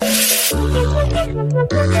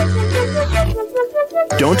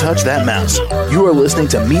Don't touch that mouse. You are listening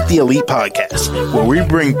to Meet the Elite Podcast, where we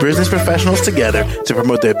bring business professionals together to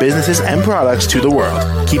promote their businesses and products to the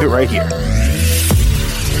world. Keep it right here.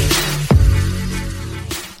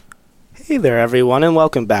 Hey there, everyone, and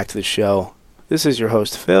welcome back to the show. This is your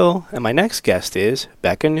host, Phil, and my next guest is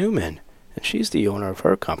Becca Newman, and she's the owner of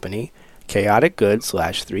her company, Chaotic Good /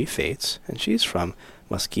 3 Fates, and she's from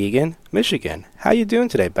Muskegon, Michigan. How you doing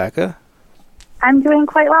today, Becca? I'm doing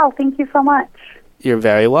quite well. Thank you so much. You're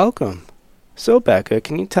very welcome. So, Becca,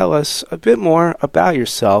 can you tell us a bit more about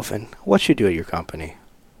yourself and what you do at your company?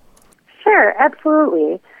 Sure,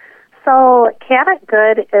 absolutely. So, Chaotic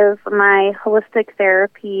Good is my holistic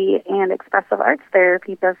therapy and expressive arts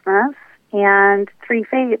therapy business, and 3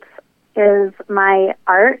 Fates is my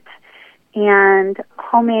art and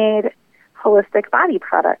homemade holistic body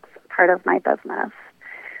products part of my business.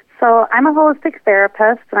 So, I'm a holistic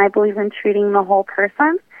therapist, and I believe in treating the whole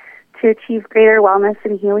person to achieve greater wellness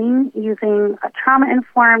and healing using a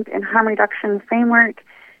trauma-informed and harm reduction framework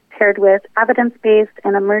paired with evidence-based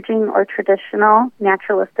and emerging or traditional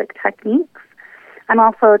naturalistic techniques. I'm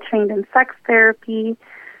also trained in sex therapy.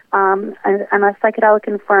 I'm a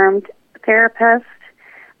psychedelic-informed therapist.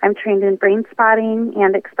 I'm trained in brain spotting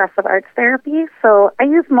and expressive arts therapy. So I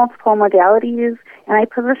use multiple modalities, and I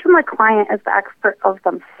position the client as the expert of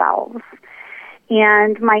themselves.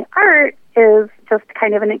 And my art is just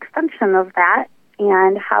kind of an extension of that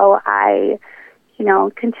and how I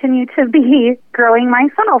continue to be growing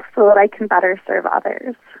myself so that I can better serve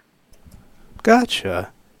others.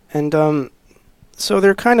 Gotcha. And so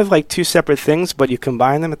they're kind of like two separate things, but you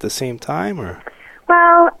combine them at the same time, or?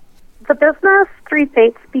 Well, the business 3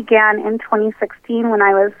 Fates began in 2016 when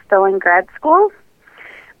I was still in grad school.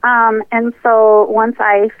 And so once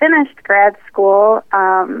I finished grad school,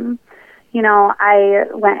 I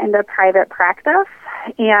went into private practice,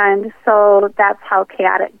 and so that's how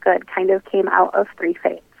Chaotic Good kind of came out of 3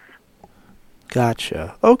 Fates.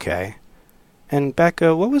 Gotcha. Okay. And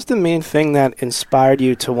Becca, what was the main thing that inspired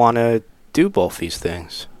you to want to do both these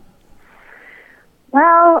things?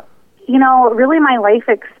 Well, really my life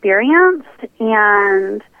experience,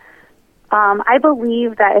 and I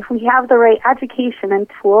believe that if we have the right education and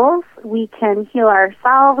tools, we can heal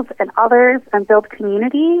ourselves and others and build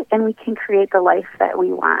community, and we can create the life that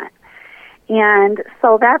we want. And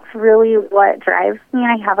so that's really what drives me.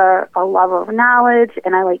 I have a love of knowledge,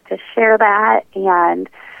 and I like to share that, and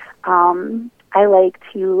I like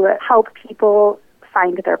to help people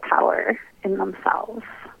find their power in themselves.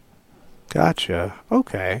 Gotcha.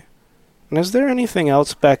 Okay. And is there anything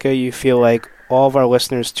else, Becca, you feel like all of our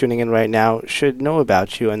listeners tuning in right now should know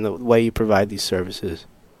about you and the way you provide these services?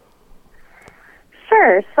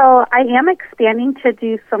 Sure. So I am expanding to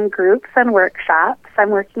do some groups and workshops.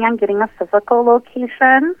 I'm working on getting a physical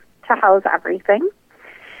location to house everything.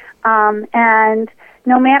 And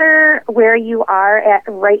no matter where you are at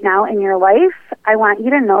right now in your life, I want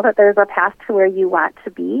you to know that there's a path to where you want to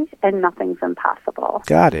be, and nothing's impossible.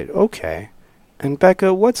 Got it. Okay. And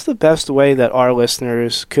Becca, what's the best way that our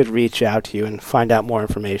listeners could reach out to you and find out more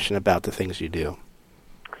information about the things you do?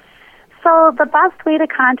 So the best way to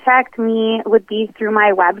contact me would be through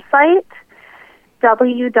my website,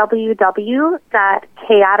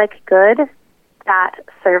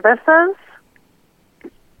 www.chaoticgood.services.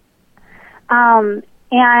 And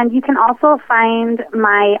you can also find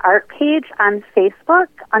my art page on Facebook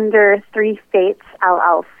under 3 Fates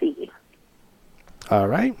LLC. All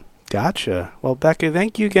right. Gotcha. Well, Becca,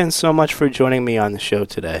 thank you again so much for joining me on the show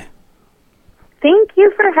today. Thank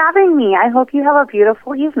you for having me. I hope you have a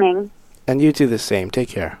beautiful evening. And you do the same. Take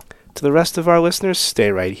care. To the rest of our listeners, stay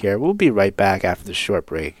right here. We'll be right back after the short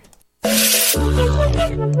break.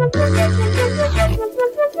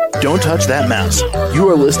 Don't touch that mouse. You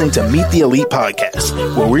are listening to Meet the Elite Podcast,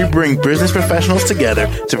 where we bring business professionals together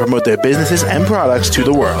to promote their businesses and products to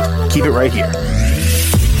the world. Keep it right here.